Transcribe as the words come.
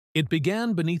It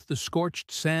began beneath the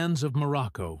scorched sands of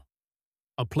Morocco,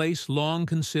 a place long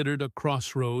considered a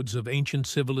crossroads of ancient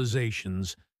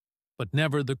civilizations, but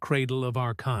never the cradle of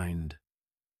our kind.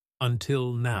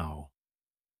 Until now.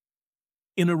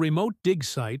 In a remote dig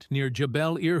site near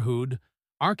Jebel Irhoud,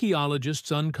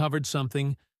 archaeologists uncovered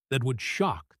something that would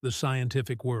shock the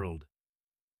scientific world.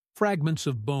 Fragments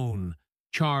of bone,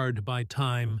 charred by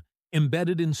time,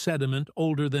 embedded in sediment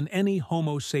older than any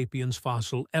Homo sapiens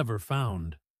fossil ever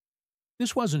found.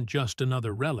 This wasn't just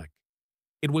another relic.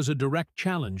 It was a direct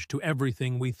challenge to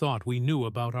everything we thought we knew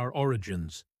about our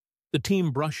origins. The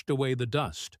team brushed away the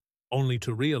dust, only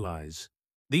to realize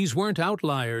these weren't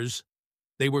outliers,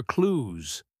 they were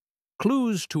clues.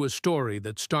 Clues to a story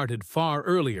that started far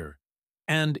earlier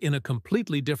and in a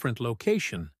completely different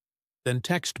location than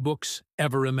textbooks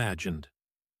ever imagined.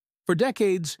 For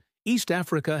decades, East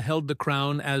Africa held the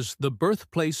crown as the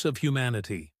birthplace of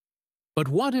humanity. But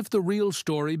what if the real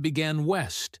story began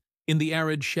west, in the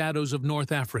arid shadows of North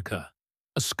Africa?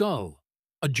 A skull,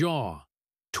 a jaw,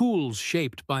 tools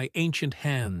shaped by ancient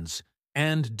hands,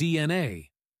 and DNA,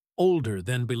 older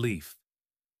than belief.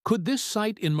 Could this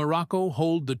site in Morocco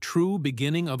hold the true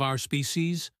beginning of our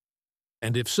species?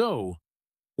 And if so,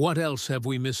 what else have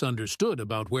we misunderstood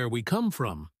about where we come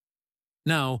from?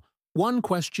 Now, one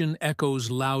question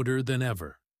echoes louder than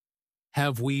ever.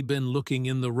 Have we been looking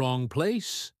in the wrong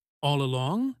place all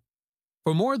along?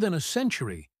 For more than a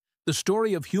century, the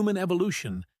story of human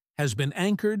evolution has been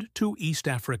anchored to East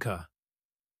Africa.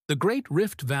 The Great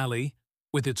Rift Valley,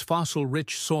 with its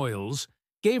fossil-rich soils,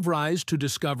 gave rise to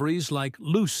discoveries like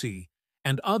Lucy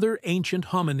and other ancient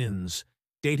hominins,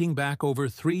 dating back over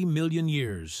 3 million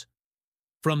years.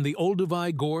 From the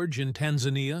Olduvai Gorge in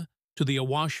Tanzania to the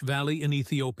Awash Valley in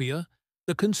Ethiopia,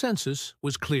 the consensus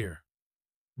was clear.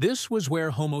 This was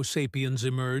where Homo sapiens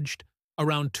emerged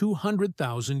around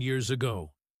 200,000 years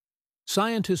ago.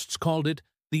 Scientists called it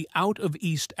the Out of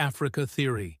East Africa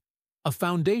theory, a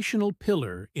foundational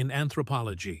pillar in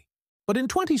anthropology. But in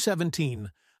 2017,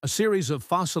 a series of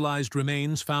fossilized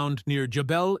remains found near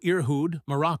Jebel Irhoud,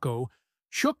 Morocco,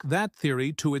 shook that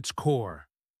theory to its core.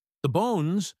 The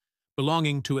bones,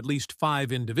 belonging to at least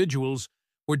 5 individuals,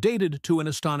 were dated to an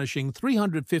astonishing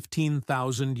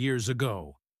 315,000 years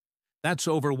ago. That's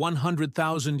over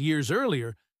 100,000 years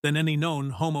earlier than any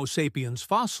known Homo sapiens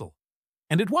fossil.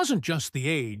 And it wasn't just the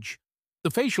age.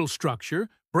 The facial structure,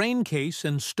 brain case,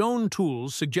 and stone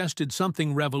tools suggested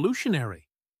something revolutionary.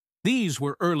 These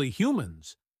were early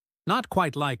humans. Not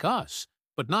quite like us,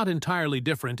 but not entirely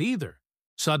different either.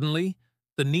 Suddenly,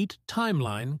 the neat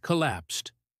timeline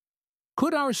collapsed.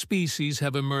 Could our species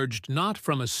have emerged not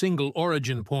from a single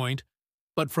origin point,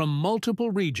 but from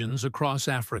multiple regions across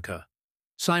Africa,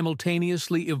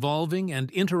 simultaneously evolving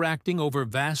and interacting over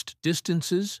vast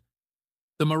distances?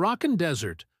 The Moroccan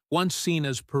desert, once seen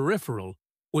as peripheral,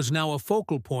 was now a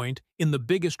focal point in the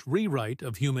biggest rewrite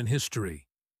of human history.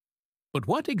 But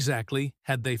what exactly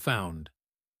had they found?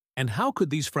 And how could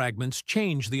these fragments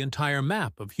change the entire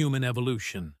map of human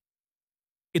evolution?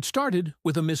 It started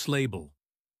with a mislabel.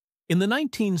 In the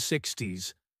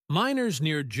 1960s, miners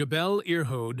near Jebel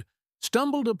Irhoud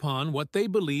stumbled upon what they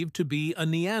believed to be a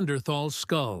Neanderthal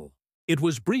skull. It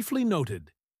was briefly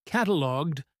noted,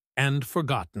 catalogued, and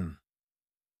forgotten.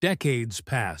 Decades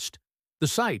passed. The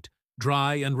site,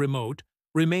 dry and remote,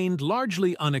 remained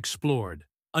largely unexplored,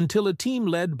 until a team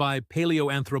led by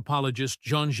paleoanthropologist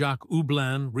Jean-Jacques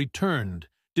Hublin returned,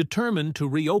 determined to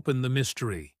reopen the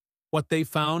mystery. What they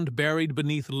found buried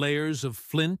beneath layers of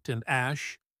flint and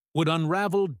ash would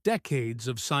unravel decades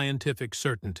of scientific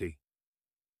certainty.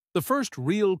 The first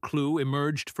real clue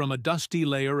emerged from a dusty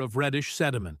layer of reddish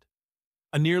sediment.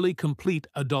 A nearly complete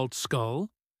adult skull,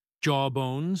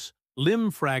 jawbones,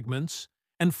 limb fragments,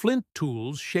 and flint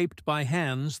tools shaped by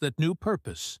hands that knew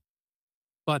purpose.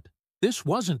 But this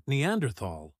wasn't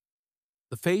Neanderthal.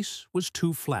 The face was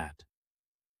too flat.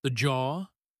 The jaw,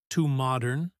 too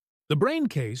modern. The brain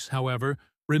case, however,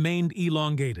 remained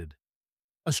elongated.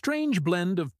 A strange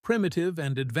blend of primitive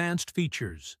and advanced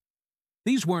features.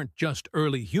 These weren't just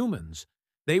early humans.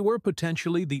 They were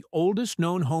potentially the oldest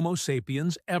known Homo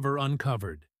sapiens ever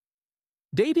uncovered.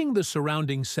 Dating the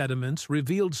surrounding sediments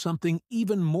revealed something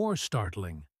even more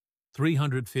startling: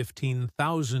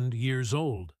 315,000 years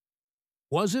old.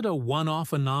 Was it a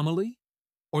one-off anomaly,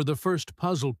 or the first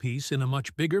puzzle piece in a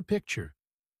much bigger picture?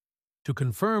 To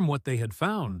confirm what they had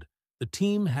found, the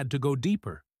team had to go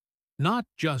deeper, not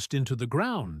just into the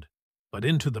ground, but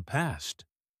into the past.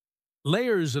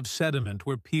 Layers of sediment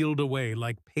were peeled away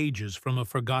like pages from a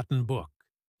forgotten book.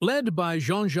 Led by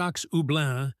Jean-Jacques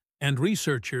Hublin and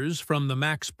researchers from the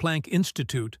Max Planck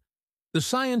Institute, The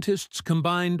scientists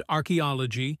combined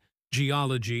archaeology,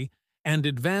 geology, and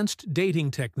advanced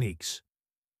dating techniques.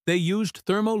 They used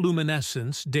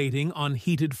thermoluminescence dating on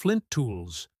heated flint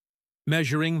tools,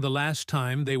 measuring the last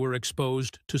time they were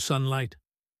exposed to sunlight.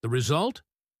 The result?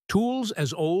 Tools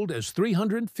as old as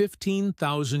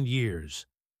 315,000 years.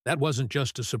 That wasn't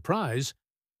just a surprise,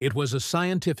 it was a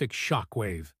scientific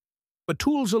shockwave. But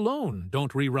tools alone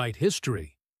don't rewrite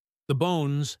history. The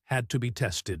bones had to be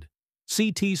tested.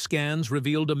 CT scans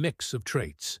revealed a mix of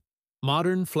traits.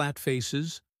 Modern flat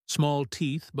faces, small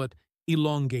teeth, but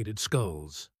elongated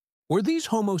skulls. Were these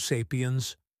Homo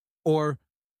sapiens, or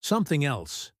something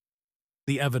else?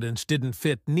 The evidence didn't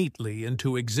fit neatly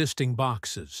into existing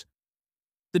boxes.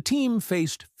 The team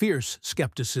faced fierce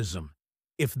skepticism.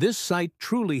 If this site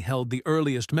truly held the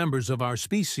earliest members of our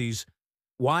species,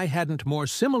 why hadn't more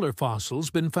similar fossils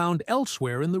been found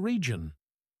elsewhere in the region?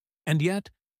 And yet,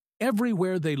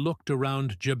 everywhere they looked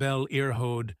around Jebel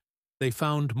Irhoud, they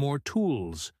found more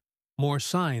tools, more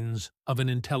signs of an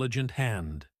intelligent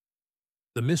hand.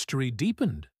 The mystery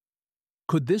deepened.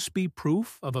 Could this be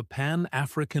proof of a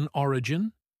Pan-African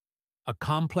origin? A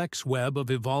complex web of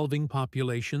evolving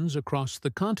populations across the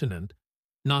continent,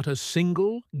 not a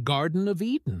single Garden of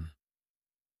Eden.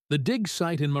 The dig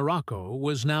site in Morocco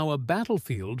was now a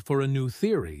battlefield for a new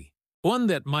theory, one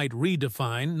that might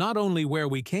redefine not only where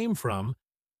we came from,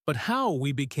 but how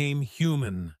we became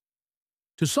human.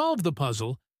 To solve the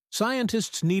puzzle,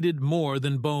 scientists needed more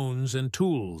than bones and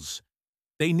tools.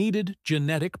 They needed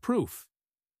genetic proof.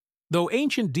 Though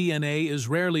ancient DNA is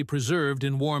rarely preserved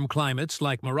in warm climates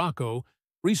like Morocco,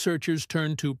 researchers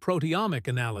turned to proteomic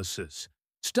analysis,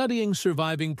 studying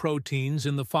surviving proteins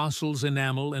in the fossil's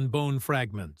enamel and bone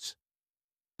fragments.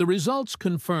 The results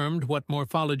confirmed what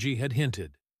morphology had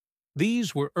hinted.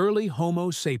 These were early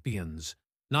Homo sapiens,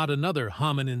 not another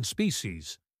hominin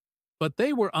species. But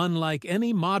they were unlike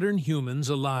any modern humans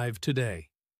alive today.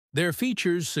 Their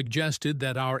features suggested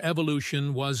that our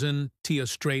evolution wasn't a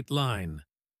straight line,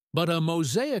 but a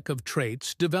mosaic of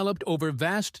traits developed over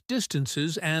vast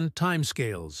distances and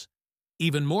timescales.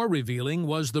 Even more revealing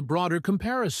was the broader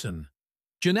comparison.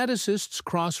 Geneticists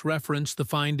cross-referenced the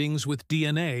findings with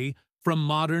DNA from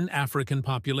modern African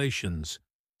populations.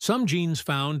 Some genes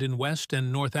found in West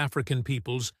and North African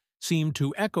peoples seemed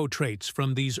to echo traits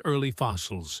from these early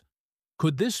fossils.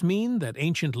 Could this mean that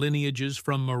ancient lineages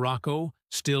from Morocco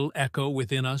still echo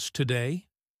within us today?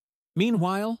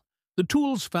 Meanwhile, the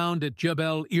tools found at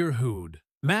Jebel Irhoud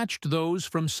matched those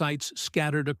from sites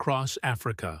scattered across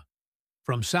Africa,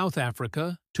 from South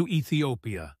Africa to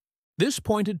Ethiopia. This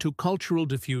pointed to cultural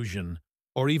diffusion,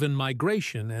 or even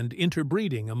migration and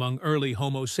interbreeding among early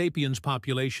Homo sapiens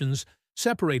populations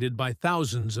separated by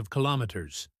thousands of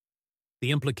kilometers.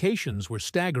 The implications were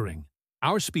staggering.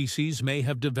 Our species may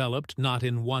have developed not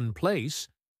in one place,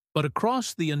 but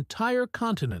across the entire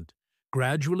continent,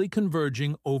 gradually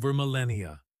converging over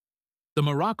millennia. The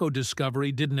Morocco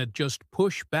discovery didn't just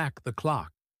push back the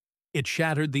clock. It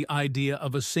shattered the idea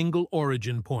of a single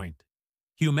origin point.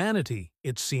 Humanity,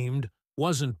 it seemed,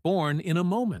 wasn't born in a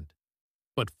moment,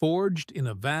 but forged in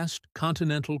a vast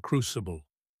continental crucible.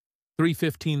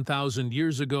 315,000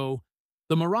 years ago,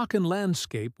 the Moroccan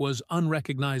landscape was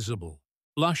unrecognizable.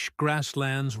 Lush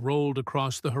grasslands rolled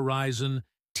across the horizon,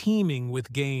 teeming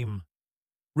with game.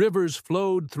 Rivers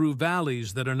flowed through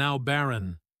valleys that are now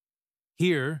barren.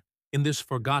 Here, in this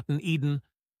forgotten Eden,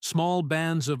 small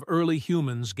bands of early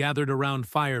humans gathered around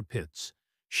fire pits,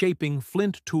 shaping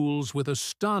flint tools with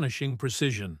astonishing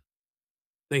precision.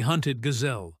 They hunted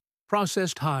gazelle,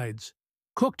 processed hides,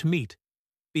 cooked meat,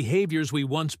 behaviors we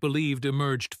once believed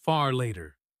emerged far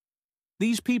later.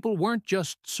 These people weren't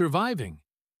just surviving.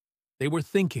 They were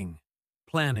thinking,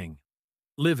 planning,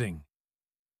 living.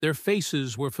 Their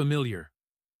faces were familiar,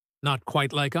 not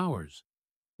quite like ours.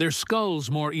 Their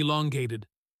skulls more elongated,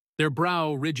 their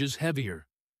brow ridges heavier,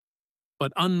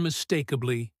 but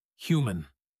unmistakably human.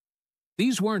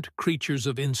 These weren't creatures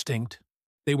of instinct.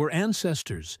 They were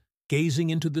ancestors, gazing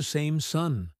into the same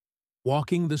sun,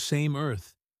 walking the same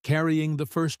earth, carrying the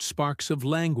first sparks of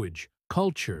language,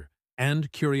 culture,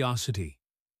 and curiosity.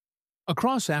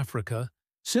 Across Africa,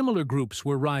 similar groups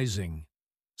were rising,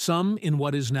 some in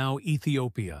what is now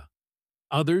Ethiopia,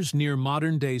 others near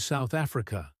modern-day South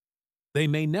Africa. They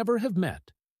may never have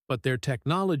met, but their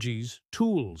technologies,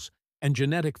 tools, and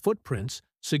genetic footprints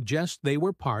suggest they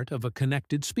were part of a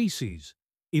connected species,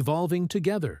 evolving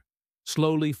together,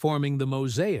 slowly forming the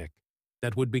mosaic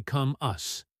that would become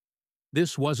us.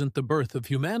 This wasn't the birth of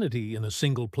humanity in a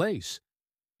single place.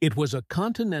 It was a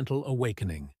continental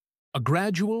awakening, a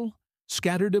gradual,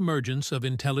 scattered emergence of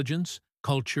intelligence,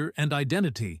 culture, and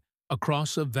identity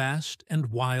across a vast and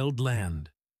wild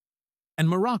land. And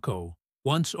Morocco,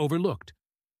 once overlooked,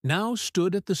 now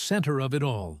stood at the center of it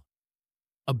all,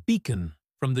 a beacon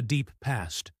from the deep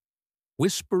past,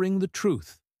 whispering the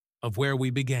truth of where we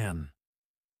began.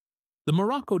 The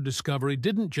Morocco discovery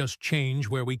didn't just change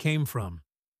where we came from.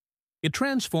 It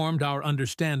transformed our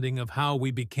understanding of how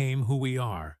we became who we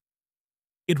are.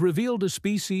 It revealed a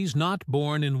species not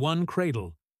born in one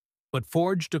cradle, but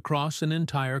forged across an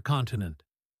entire continent,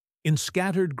 in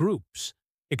scattered groups,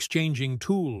 exchanging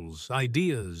tools,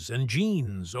 ideas, and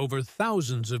genes over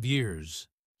thousands of years.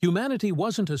 Humanity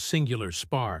wasn't a singular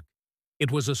spark.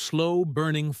 It was a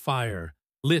slow-burning fire,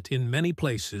 lit in many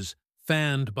places,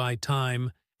 fanned by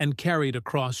time, and carried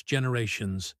across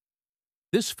generations.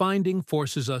 This finding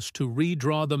forces us to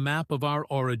redraw the map of our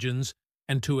origins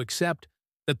and to accept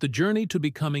that the journey to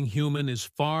becoming human is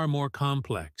far more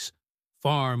complex,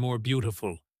 far more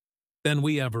beautiful than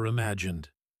we ever imagined.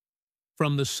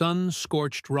 From the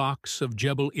sun-scorched rocks of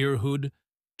Jebel Irhoud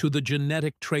to the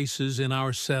genetic traces in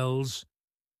our cells,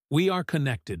 we are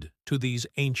connected to these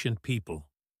ancient people.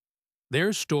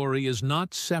 Their story is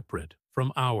not separate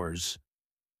from ours.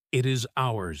 It is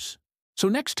ours. So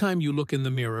next time you look in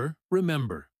the mirror,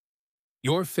 remember,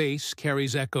 your face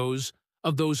carries echoes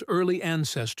of those early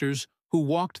ancestors who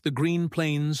walked the green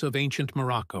plains of ancient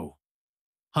Morocco.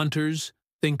 Hunters,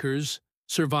 thinkers,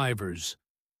 survivors,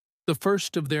 the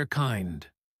first of their kind,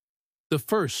 the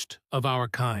first of our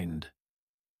kind.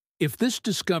 If this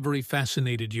discovery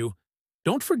fascinated you,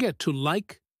 don't forget to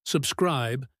like,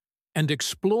 subscribe, and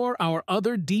explore our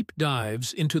other deep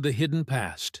dives into the hidden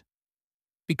past.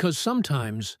 Because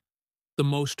sometimes the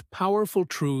most powerful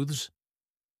truths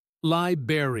lie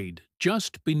buried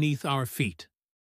just beneath our feet.